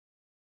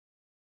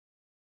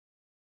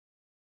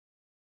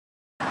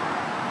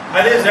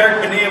Hi, this is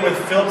Eric Bonilla with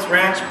Phillips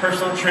Ranch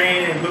Personal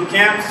Training and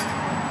Bootcamps.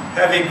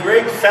 I have a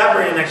great fat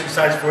burning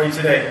exercise for you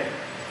today.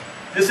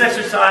 This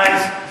exercise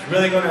is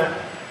really going to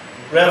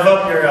rev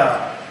up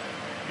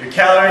your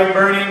calorie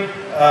burning.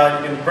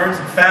 You can burn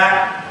some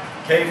fat,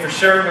 okay, for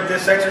sure with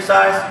this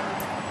exercise.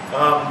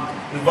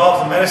 It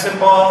involves a medicine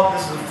ball.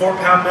 This is a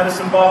 4-pound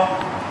medicine ball.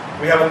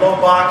 We have a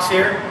low box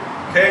here,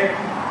 okay?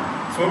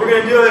 So what we're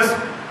going to do is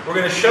we're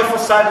going to shuffle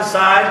side to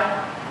side,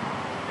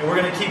 and we're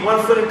going to keep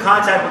one foot in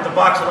contact with the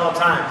box at all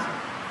times.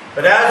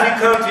 But as we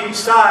come to each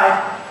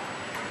side,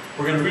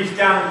 we're going to reach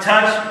down and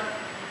touch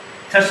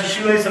the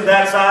shoelace of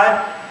that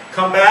side,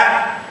 come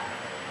back,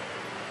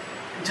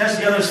 and touch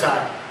the other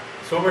side.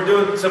 So what we're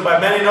doing, so by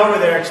bending over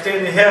there,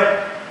 extending the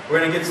hip, we're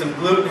going to get some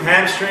glute and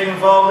hamstring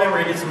involvement,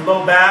 we're going to get some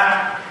low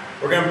back,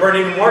 we're going to burn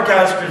even more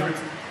calories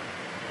because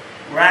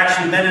we're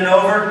actually bending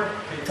over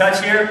to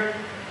touch here.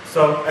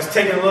 So that's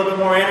taking a little bit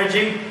more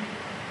energy.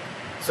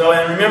 So,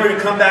 and remember to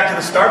come back to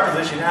the start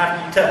position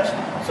after you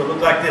touch. So look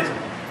like this.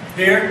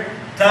 Here,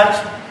 touch,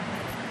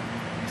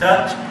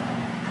 touch,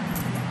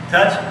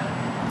 touch.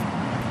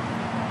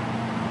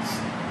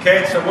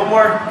 Okay, so one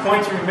more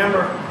point to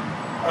remember.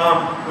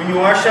 When you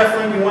are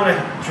shuffling, you want to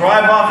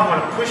drive off, you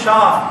want to push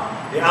off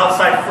the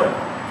outside foot.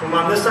 From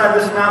on this side,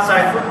 this is an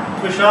outside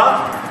foot, push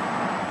off.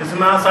 This is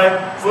an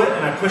outside foot,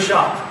 and I push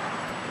off.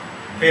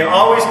 Okay,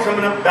 always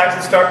coming up back to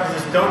the start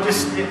position. Don't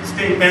just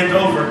stay bent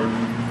over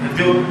and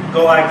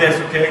go like this,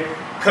 okay?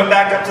 Come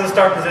back up to the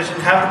start position,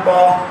 have the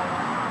ball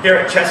here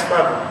at chest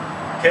level,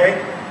 okay?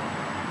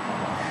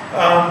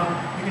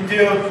 You can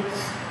do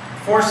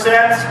 4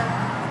 sets.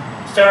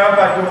 Start out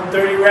by doing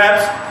 30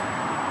 reps,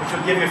 which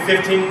will give you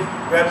 15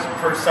 reps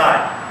per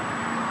side.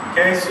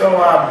 Okay, so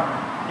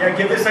yeah,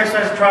 give this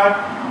exercise a try.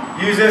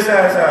 Use this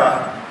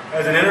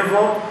as an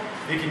interval.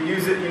 You can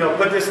use it,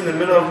 put this in the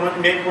middle of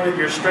maybe one of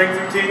your strength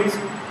routines,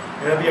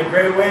 and it'll be a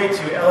great way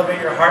to elevate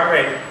your heart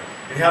rate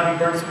and help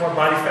you burn some more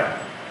body fat.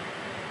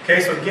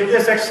 Okay, so give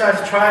this exercise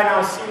a try, and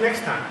I'll see you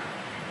next time.